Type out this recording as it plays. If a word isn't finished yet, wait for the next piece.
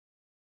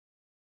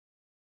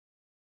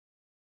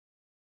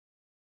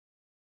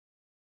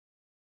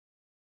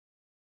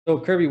So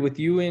Kirby, with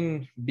you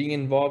in being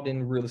involved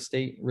in real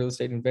estate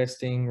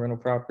investing, rental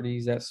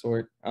properties, that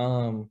sort,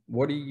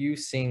 what are you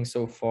seeing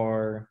so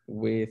far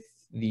with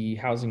the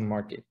housing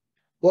market?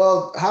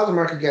 Well, housing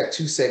market got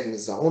two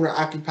segments: the owner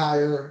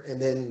occupier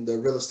and then the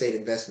real estate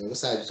investment. What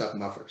side are you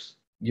talking about first?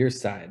 Your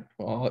side,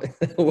 well,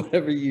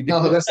 whatever you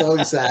No, do. that's the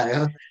other side,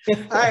 huh?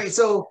 All right,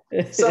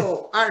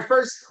 all right,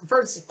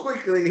 first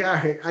quickly, all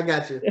right, I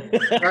got you.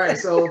 All right,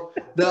 so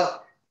the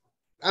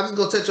I'm just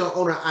gonna touch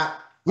on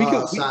we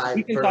could we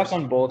side can talk first.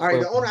 on both. All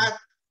right, So the owner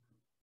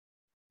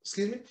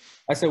excuse me.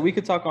 I said we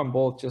could talk on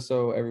both just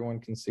so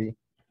everyone can see.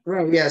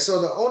 Right, yeah.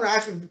 So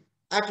the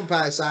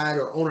occupied side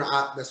or owner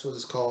op, that's what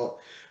it's called.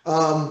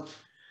 Um,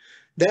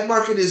 that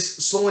market is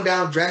slowing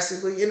down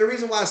drastically. And the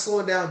reason why it's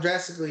slowing down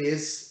drastically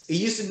is it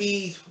used to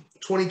be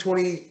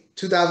 2020,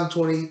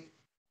 2020,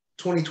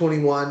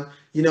 2021.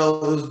 You know,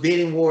 it was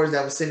bidding wars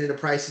that was sending the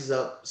prices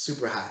up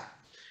super high.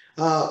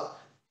 Uh,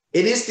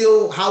 it is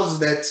still houses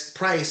that's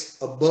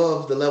priced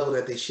above the level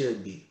that they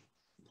should be,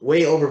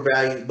 way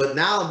overvalued. But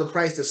now the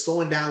price that's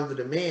slowing down the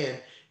demand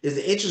is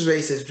the interest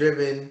rates has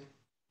driven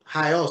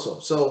high also.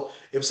 So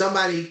if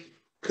somebody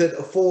could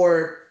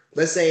afford,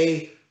 let's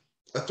say,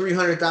 a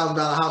 $300,000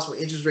 house when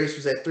interest rates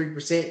was at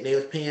 3% and they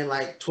was paying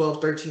like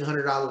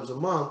 $1,200-$1,300 a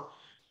month,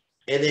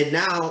 and then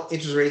now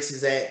interest rates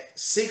is at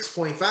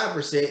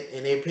 6.5%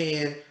 and they're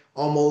paying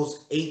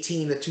almost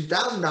 $1,800 to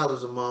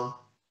 $2,000 a month.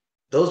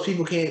 Those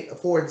people can't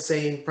afford the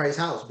same price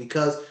house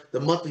because the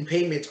monthly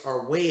payments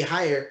are way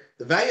higher.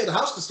 The value of the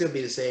house can still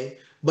be the same,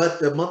 but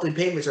the monthly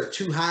payments are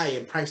too high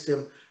and price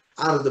them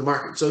out of the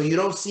market. So you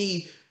don't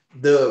see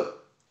the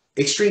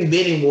extreme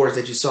bidding wars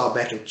that you saw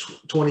back in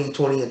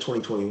 2020 and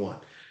 2021.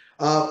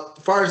 As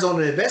far as on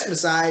the investment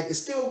side, it's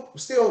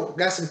still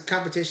got some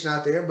competition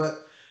out there,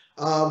 but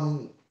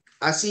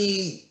I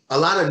see a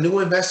lot of new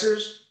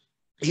investors,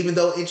 even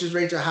though interest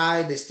rates are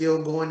high, they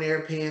still go in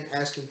there paying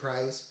asking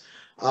price.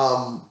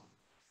 Um,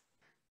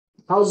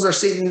 Houses are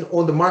sitting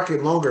on the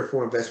market longer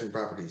for investment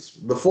properties.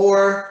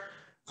 Before,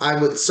 I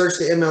would search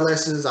the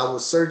MLSs, I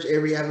would search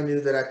every avenue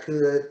that I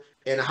could,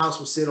 and a house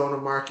would sit on the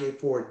market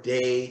for a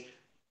day,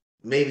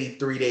 maybe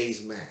 3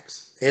 days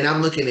max. And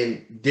I'm looking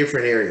in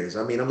different areas.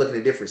 I mean, I'm looking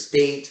at different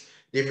states,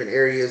 different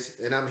areas,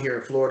 and I'm here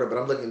in Florida, but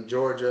I'm looking in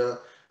Georgia,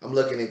 I'm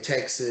looking in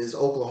Texas,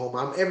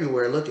 Oklahoma, I'm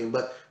everywhere looking.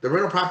 But the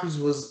rental properties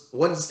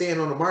wasn't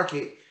staying on the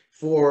market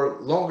for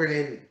longer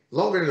than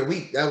a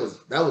week. That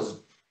was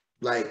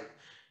like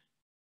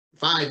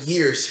 5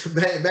 years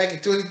back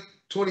in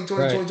 2020, Right.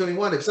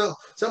 2021. If something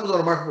was on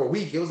the market for a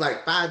week, it was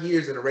like 5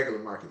 years in a regular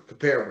market,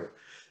 comparable.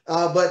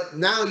 But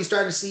now you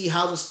start to see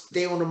houses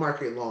stay on the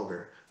market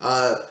longer.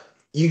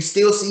 You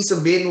still see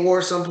some bidding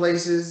wars some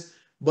places,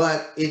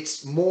 but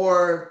it's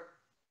more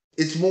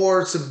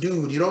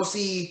subdued. You don't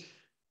see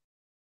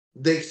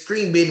the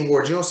extreme bidding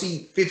wars. You don't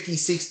see 50,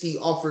 60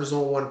 offers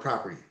on one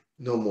property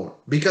no more.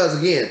 Because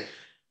again,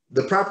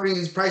 the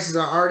properties prices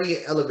are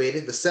already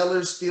elevated. The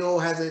sellers still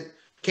hasn't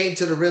came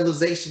to the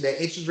realization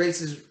that interest rates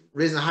has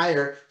risen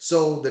higher.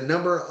 So the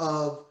number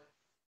of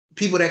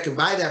people that can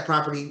buy that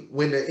property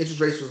when the interest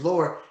rates was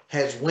lower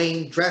has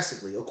waned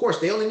drastically. Of course,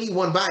 they only need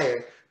one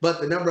buyer, but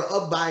the number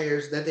of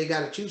buyers that they got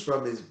to choose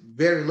from is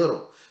very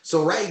little.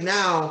 So right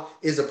now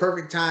is a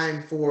perfect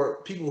time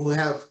for people who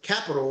have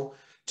capital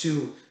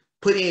to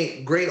put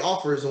in great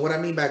offers. And what I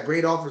mean by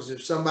great offers,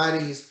 if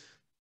somebody's,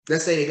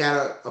 let's say they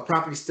got a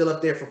property still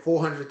up there for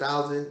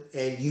 400,000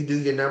 and you do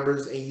your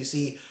numbers and you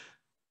see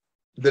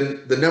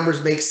the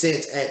numbers make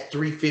sense at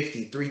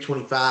 350,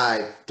 325,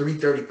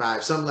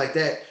 335, something like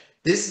that.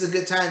 This is a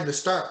good time to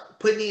start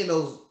putting in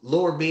those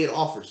lower bid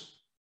offers.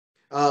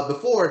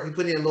 Before, if you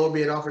put in a lower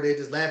bid offer, they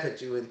just laugh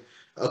at you, and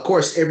of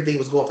course, everything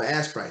was going for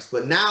ask price.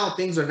 But now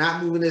things are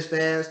not moving as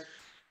fast.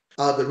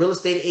 The real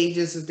estate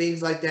agents and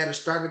things like that are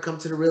starting to come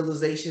to the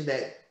realization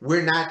that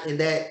we're not in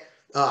that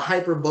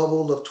hyper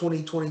bubble of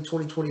 2020,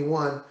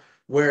 2021,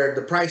 where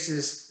the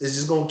prices is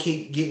just going to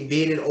keep getting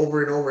bidded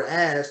over and over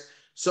as.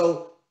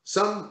 So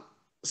some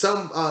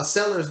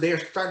sellers, they're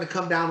starting to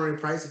come down on the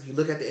price. If you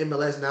look at the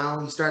MLS now,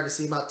 you start to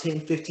see about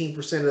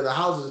 10-15% of the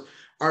houses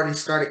already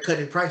started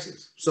cutting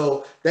prices.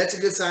 So that's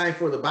a good sign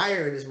for the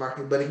buyer in this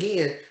market. But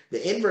again,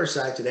 the inverse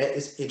side to that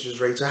is interest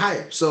rates are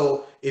higher.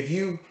 So if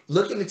you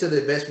looking into the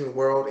investment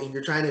world and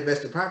you're trying to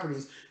invest in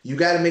properties, you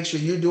got to make sure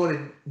you're doing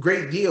a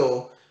great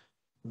deal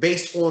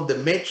based on the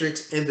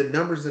metrics and the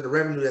numbers and the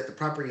revenue that the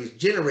property is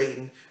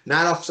generating,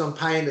 not off some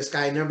pie in the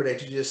sky number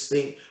that you just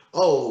think,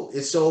 oh,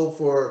 it sold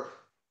for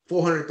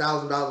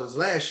 $400,000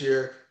 last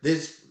year.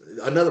 This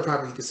another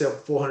property can sell for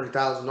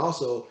 400,000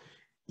 also.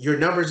 Your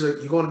numbers are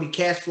you're going to be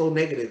cash flow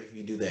negative if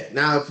you do that.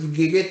 Now, if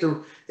you get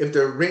the if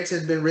the rents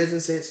has been risen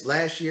since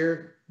last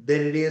year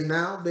than it is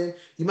now, then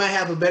you might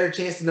have a better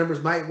chance the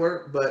numbers might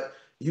work. But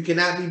you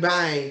cannot be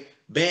buying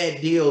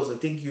bad deals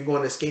and think you're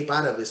going to escape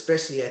out of it,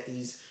 especially at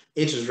these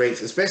interest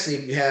rates, especially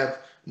if you have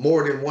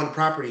more than one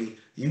property.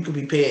 You could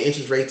be paying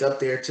interest rates up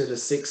there to the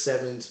 6,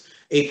 7s,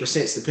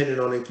 8%, depending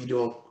on if you're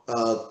doing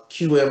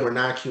QM or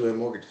non-QM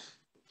mortgages.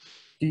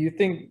 Do you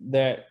think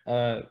that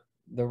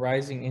the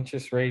rising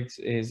interest rates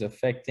is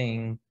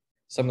affecting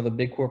some of the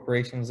big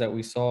corporations that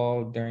we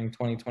saw during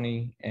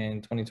 2020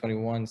 and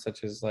 2021,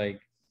 such as like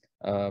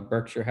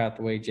Berkshire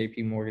Hathaway,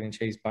 JP Morgan, and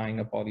Chase buying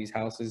up all these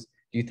houses,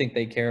 do you think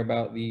they care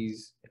about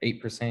these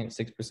 8%,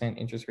 6%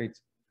 interest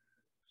rates?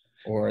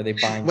 Or are they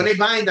buying? When they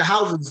buying the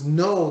houses,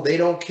 no, they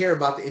don't care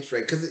about the interest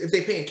rate, because if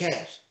they paying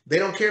cash, they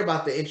don't care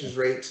about the interest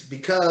rates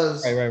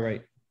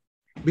Right.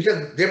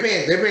 because they're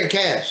paying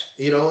cash,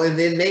 and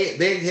then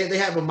they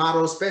have a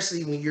model,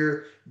 especially when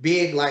you're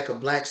big like a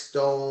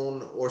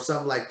Blackstone or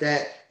something like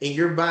that, and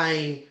you're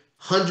buying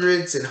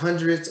hundreds and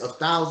hundreds of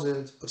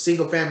thousands of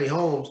single family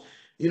homes.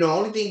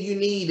 Only thing you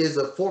need is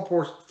a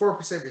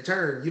 4%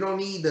 return. You don't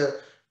need the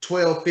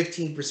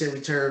 12-15%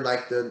 return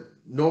like the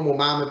normal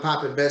mom and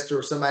pop investor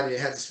or somebody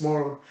that has a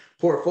small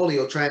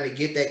portfolio trying to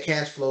get that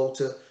cash flow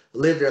to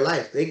live their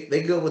life.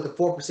 They go with a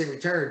 4%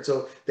 return,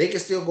 so they can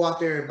still go out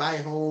there and buy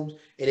homes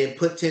and then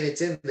put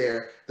tenants in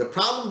there. The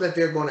problem that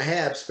they're going to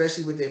have,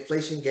 especially with the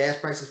inflation, gas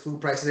prices,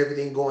 food prices,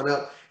 everything going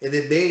up, and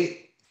then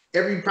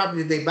every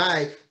property that they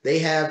buy, they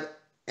have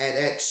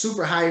at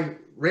super high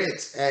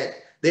rents.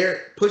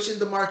 They're pushing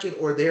the market,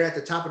 or they're at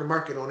the top of the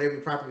market on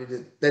every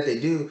property that they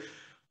do.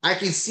 I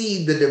can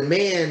see the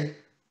demand.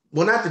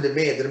 Well, not the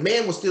demand. The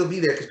demand will still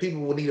be there because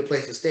people will need a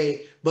place to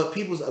stay, but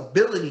people's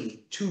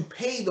ability to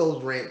pay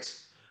those rents,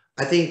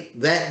 I think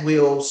that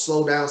will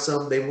slow down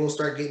some. They will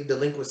start getting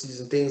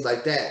delinquencies and things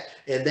like that,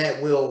 and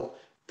that will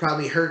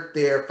probably hurt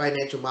their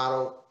financial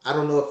model. I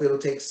don't know if it'll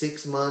take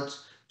 6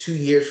 months, 2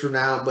 years from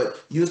now,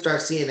 but you'll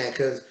start seeing that,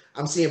 because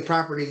I'm seeing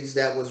properties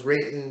that was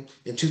written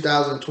in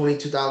 2020,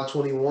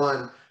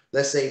 2021,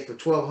 let's say for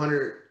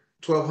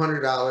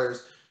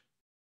 $1,200.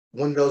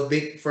 One of those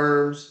big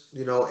firms,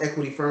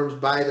 equity firms,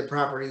 buy the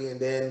property, and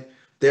then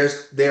they're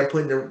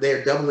doubling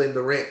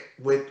the rent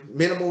with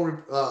minimal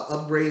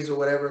upgrades or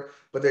whatever,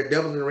 but they're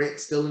doubling the rent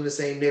still in the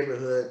same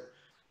neighborhood,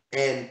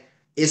 and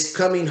it's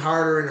coming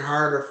harder and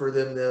harder for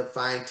them to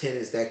find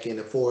tenants that can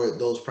afford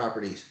those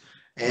properties.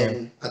 Right.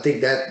 And I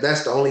think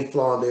that's the only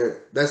flaw in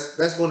their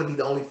that's going to be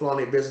the only flaw in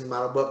their business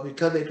model. But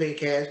because they pay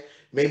cash,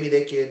 maybe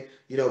they can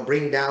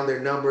bring down their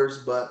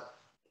numbers, but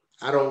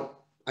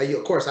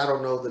of course, I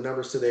don't know the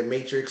numbers to their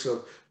matrix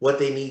of what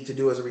they need to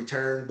do as a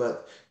return,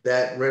 but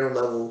that rental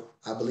level,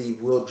 I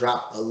believe, will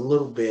drop a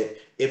little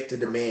bit if the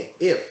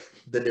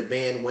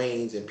demand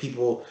wanes and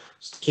people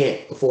can't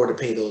afford to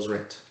pay those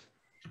rents.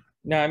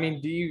 Now, I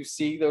mean, do you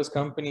see those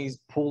companies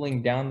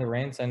pulling down the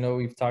rents? I know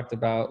we've talked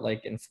about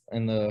like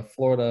in the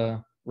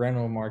Florida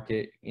rental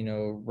market,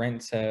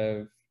 rents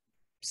have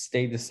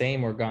stayed the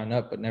same or gone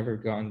up, but never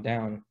gone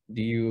down.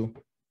 Do you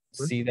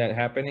see that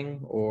happening,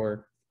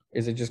 or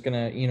is it just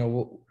gonna,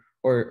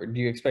 or do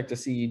you expect to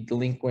see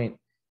delinquent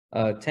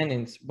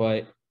tenants,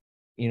 but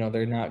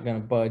they're not gonna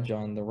budge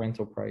on the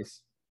rental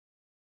price?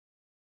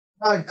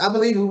 I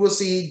believe we will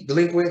see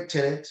delinquent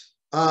tenants.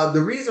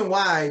 The reason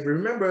why,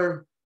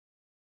 remember,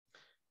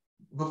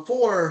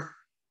 before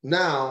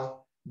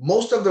now,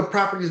 most of the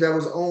properties that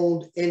was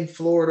owned in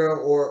Florida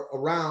or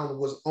around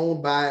was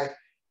owned by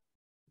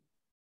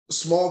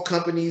small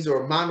companies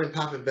or mom and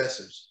pop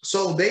investors.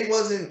 So they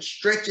wasn't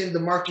stretching the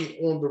market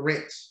on the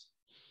rents.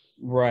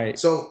 Right.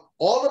 So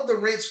all of the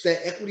rents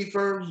that equity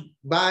firms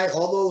buy,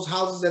 all those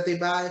houses that they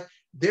buy,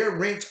 their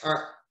rents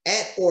are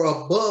at or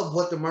above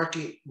what the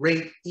market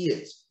rate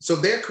is. So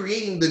they're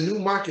creating the new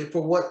market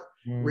for what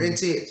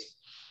rent is.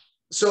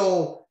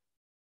 So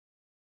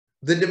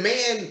the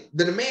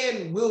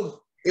demand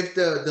will, if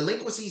the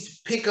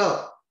delinquencies pick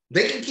up,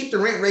 they can keep the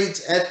rent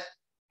rates at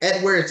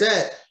where it's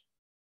at.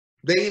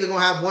 They're either gonna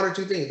have one or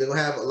two things. They're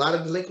gonna have a lot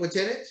of delinquent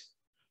tenants,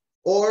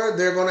 or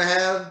they're gonna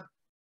have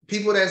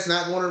people that's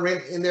not going to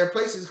rent in their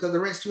places because the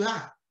rent's too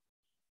high.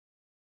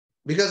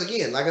 Because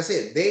again, like I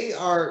said,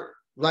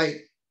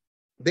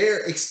 they're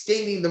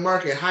extending the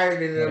market higher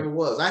than it ever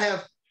was. I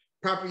have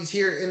properties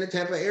here in the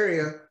Tampa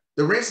area.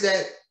 The rents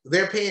that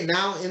they're paying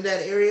now in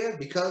that area,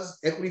 because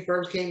equity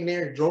firms came in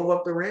there and drove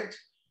up the rent,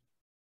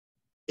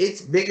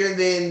 it's bigger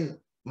than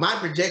my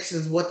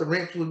projections what the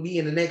rent would be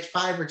in the next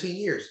 5 or 10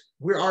 years.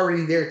 We're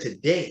already there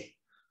today.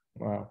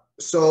 Wow.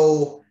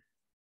 So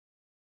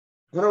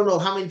I don't know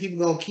how many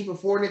people are going to keep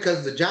affording it,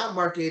 because the job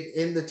market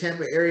in the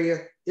Tampa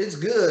area is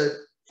good as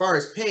far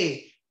as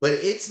pay, but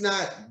it's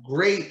not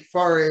great as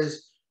far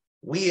as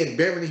we in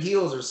Beverly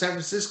Hills or San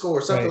Francisco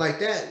or something like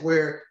that,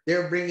 where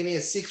they're bringing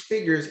in 6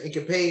 figures and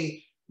can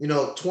pay,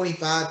 $2,500,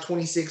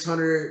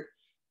 $2,600,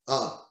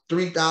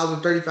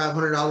 $3,000,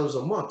 $3,500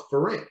 a month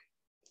for rent.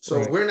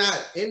 So we're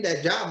not in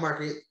that job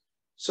market.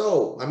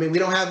 So, I mean, we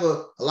don't have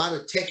a lot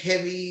of tech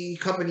heavy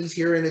companies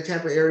here in the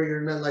Tampa area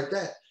or nothing like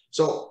that.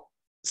 So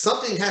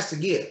something has to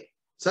give.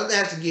 Something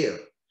has to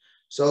give.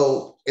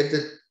 So if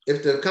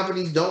the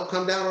companies don't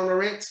come down on the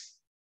rents,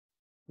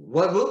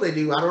 what will they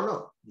do? I don't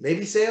know.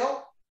 Maybe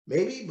sell,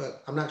 maybe,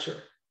 but I'm not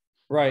sure.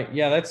 Right.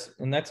 Yeah,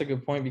 that's a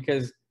good point,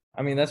 because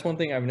I mean, that's one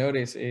thing I've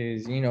noticed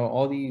is,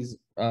 all these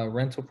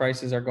rental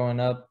prices are going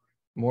up,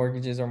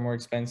 mortgages are more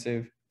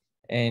expensive,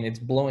 and it's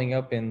blowing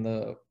up in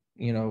the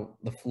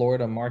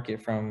Florida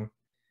market from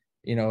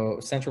you know,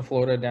 Central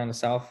Florida down to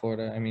South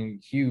Florida. I mean,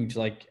 huge,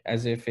 like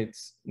as if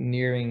it's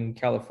nearing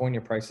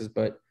California prices,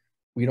 but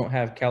we don't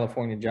have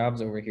California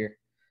jobs over here.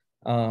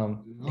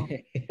 No.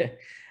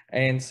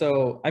 And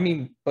so, I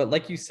mean, but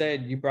like you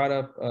said, you brought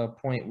up a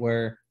point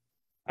where,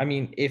 I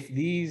mean, if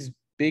these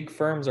big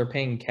firms are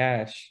paying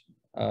cash,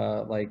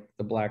 like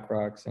the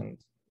BlackRocks and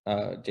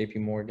JP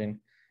Morgan,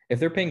 if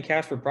they're paying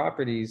cash for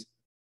properties,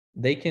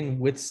 they can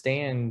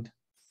withstand,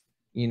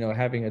 you know,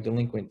 having a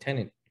delinquent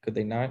tenant, could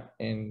they not?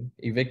 And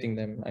evicting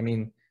them. I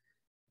mean,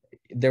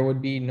 there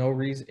would be no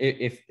reason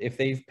if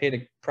they've paid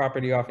a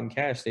property off in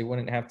cash, they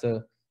wouldn't have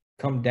to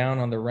come down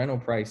on the rental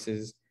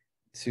prices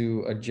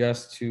to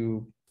adjust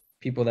to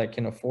people that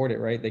can afford it,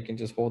 right? They can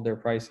just hold their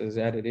prices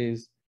at it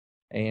is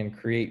and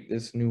create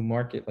this new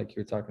market like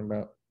you're talking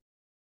about.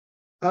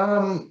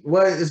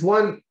 Well, there's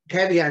one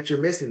caveat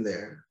you're missing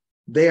there.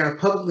 They are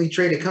publicly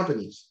traded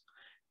companies.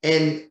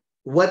 And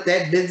what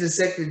that business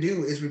sector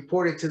do is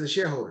report it to the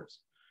shareholders.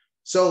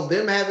 So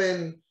them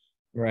having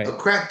a Right.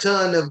 crap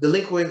ton of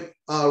delinquent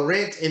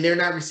rent and they're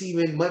not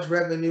receiving much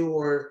revenue,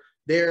 or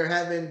they're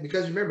having,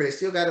 because remember, they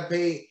still got to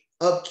pay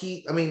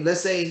upkeep. I mean,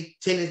 let's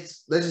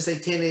just say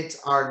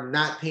tenants are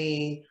not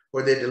paying,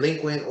 or they're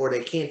delinquent, or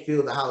they can't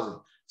fill the housing.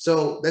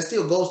 So that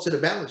still goes to the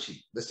balance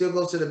sheet. That still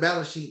goes to the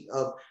balance sheet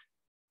of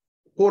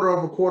quarter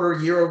over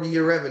quarter, year over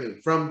year revenue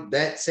from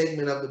that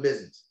segment of the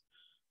business.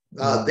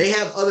 They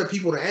have other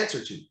people to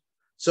answer to.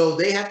 So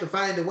they have to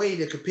find a way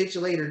to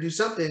capitulate or do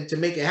something to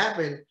make it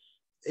happen.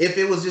 If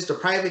it was just a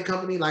private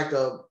company, like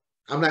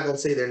I'm not going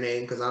to say their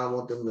name because I don't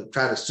want them to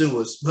try to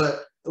sue us,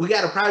 but we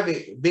got a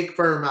private big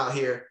firm out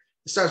here.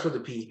 It starts with a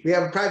P. We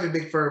have a private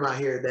big firm out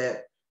here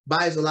that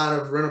buys a lot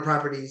of rental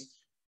properties.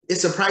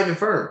 It's a private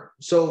firm.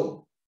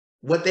 So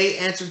what they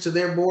answer to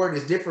their board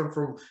is different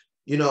from,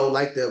 you know,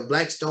 like the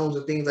Blackstones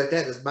and things like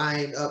that that's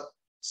buying up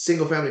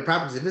single family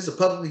properties. If it's a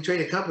publicly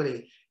traded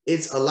company,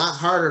 it's a lot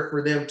harder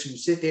for them to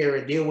sit there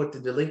and deal with the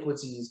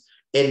delinquencies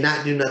and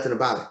not do nothing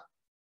about it.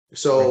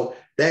 So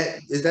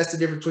that's the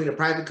difference between a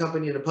private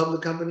company and a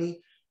public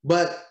company.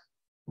 But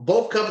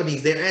both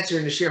companies, they're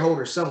answering the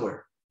shareholders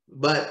somewhere.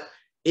 But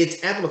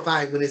it's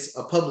amplified when it's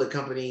a public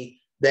company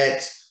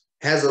that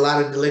has a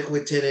lot of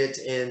delinquent tenants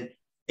and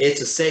it's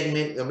a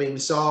segment. I mean, we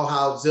saw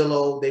how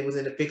Zillow, they was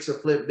in the fix or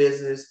flip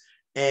business,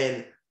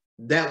 and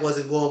that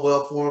wasn't going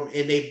well for them.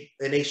 And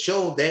they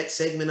showed that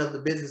segment of the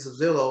business of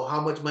Zillow how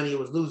much money it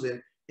was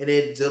losing, and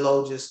then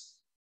Zillow just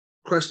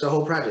crushed the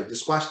whole project,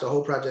 just squashed the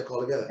whole project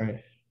altogether.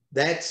 Right.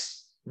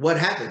 That's what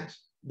happens.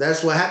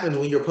 That's what happens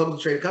when you're a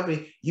publicly traded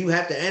company. You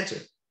have to answer.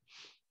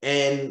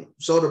 And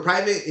so the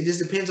private, it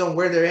just depends on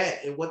where they're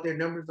at and what their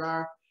numbers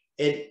are.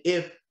 And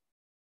if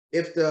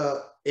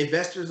the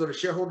investors or the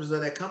shareholders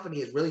of that company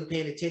is really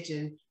paying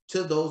attention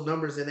to those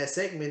numbers in that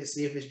segment to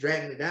see if it's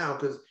dragging it down.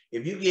 Because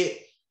if you get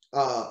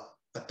a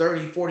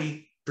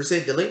 30-40%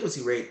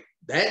 delinquency rate,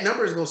 that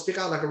number is going to stick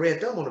out like a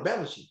red thumb on the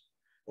balance sheet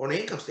or on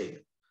the income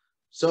statement.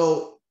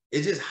 So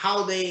it's just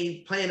how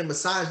they plan to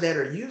massage that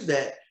or use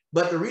that.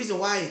 But the reason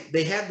why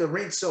they have the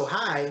rent so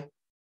high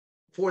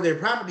for their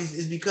properties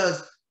is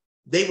because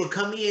they would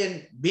come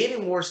in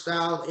bidding war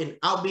style and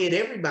outbid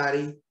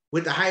everybody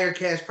with the higher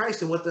cash price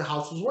than what the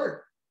house was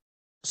worth.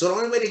 So the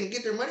only way they can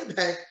get their money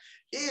back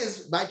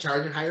is by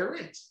charging higher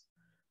rents.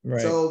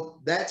 Right.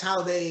 So that's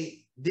how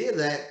they did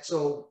that.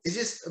 So it's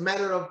just a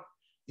matter of,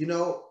 you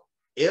know,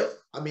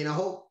 I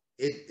hope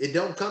it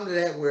don't come to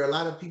that where a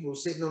lot of people are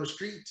sitting on the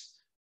streets,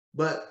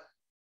 but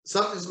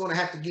something's going to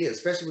have to give,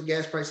 especially with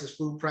gas prices,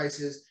 food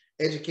prices,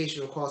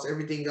 educational costs,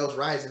 everything else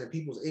rising, and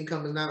people's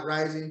income is not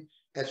rising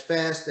as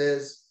fast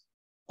as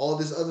all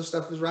this other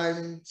stuff is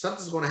rising.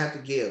 Something's going to have to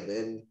give.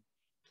 And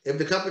if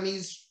the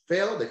companies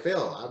fail, they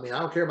fail. I mean, I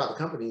don't care about the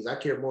companies. I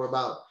care more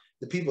about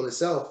the people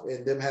itself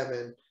and them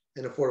having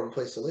an affordable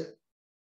place to live.